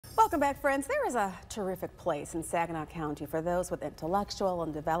Welcome back, friends. There is a terrific place in Saginaw County for those with intellectual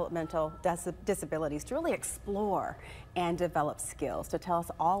and developmental disabilities to really explore and develop skills. To tell us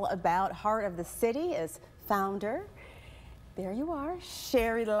all about Heart of the City is founder, there you are,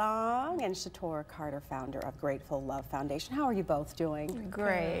 Cherie Long, and Shotorah Carter, founder of Grateful Love Foundation. How are you both doing?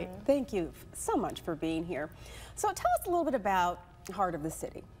 Great. Thank you so much for being here. So tell us a little bit about Heart of the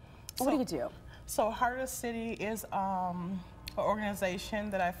City. What do you do? So Heart of the City is an organization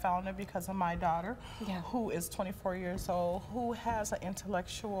that I founded because of my daughter, who is 24 years old, who has an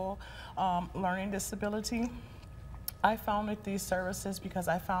intellectual learning disability. I founded these services because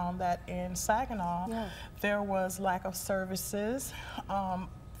I found that in Saginaw there was lack of services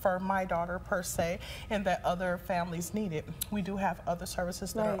for my daughter per se, and that other families needed. We do have other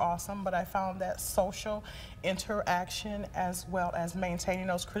services that are awesome, but I found that social interaction as well as maintaining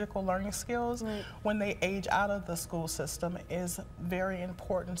those critical learning skills when they age out of the school system is very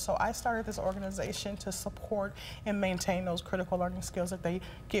important. So I started this organization to support and maintain those critical learning skills that they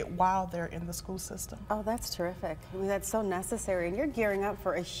get while they're in the school system. Oh, that's terrific. I mean, that's so necessary, and you're gearing up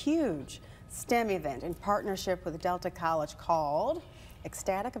for a huge STEM event in partnership with Delta College called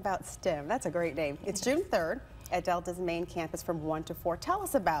Ecstatic about STEM. That's a great name. It's June 3rd at Delta's main campus from 1 to 4. Tell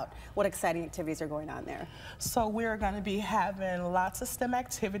us about what exciting activities are going on there. So we're going to be having lots of STEM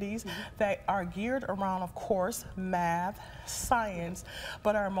activities that are geared around, of course, math, science,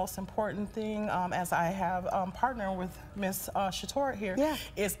 but our most important thing, as I have partnered with Miss Shotorah here,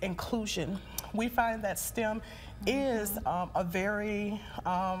 is inclusion. We find that STEM is a very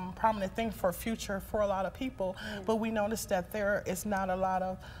prominent thing for future for a lot of people, but we noticed that there is not a lot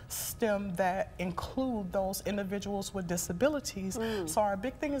of STEM that include those individuals with disabilities. So our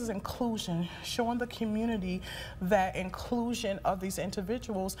big thing is inclusion, showing the community that inclusion of these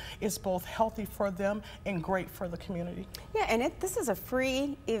individuals is both healthy for them and great for the community. Yeah, and this is a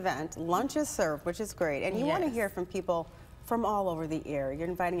free event. Lunch is served, which is great, and you want to hear from people from all over the area. You're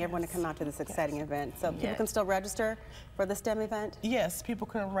inviting everyone to come out to this exciting event. So people can still register for the STEM event? Yes, people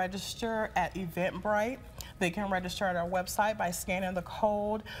can register at Eventbrite. They can register at our website by scanning the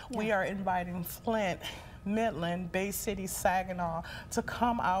code. We are inviting Flint, Midland, Bay City, Saginaw to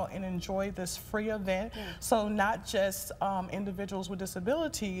come out and enjoy this free event. So not just individuals with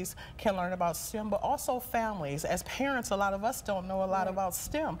disabilities can learn about STEM, but also families. As parents, a lot of us don't know a lot about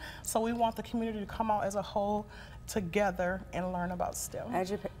STEM. So we want the community to come out as a whole together and learn about STEM.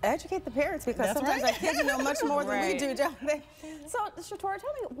 Educate the parents, because sometimes our kids know much more than we do, don't they? So, Shotorah,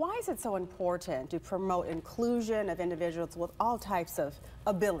 tell me, why is it so important to promote inclusion of individuals with all types of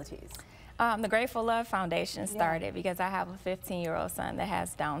abilities? The Grateful Love Foundation started because I have a 15-year-old son that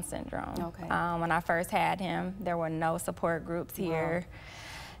has Down syndrome. When I first had him, there were no support groups here.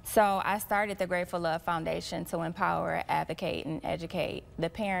 So I started the Grateful Love Foundation to empower, advocate, and educate the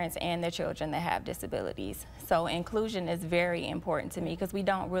parents and the children that have disabilities. So inclusion is very important to me because we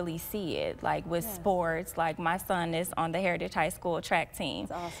don't really see it. Like with sports, like my son is on the Heritage High School track team.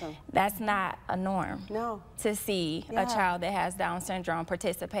 That's awesome. That's not a norm to see a child that has Down syndrome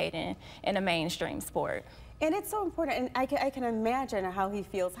participating in a mainstream sport. And it's so important, and I can imagine how he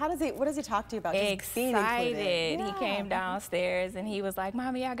feels. What does he talk to you about? Excited. He came downstairs and he was like,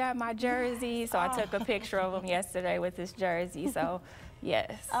 "Mommy, I got my jersey." So I took a picture of him yesterday with his jersey. So,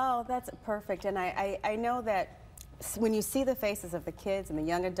 yes. Oh, that's perfect. And I know that when you see the faces of the kids and the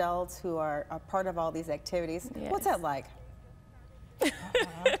young adults who are a part of all these activities, what's that like?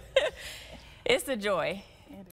 It's a joy.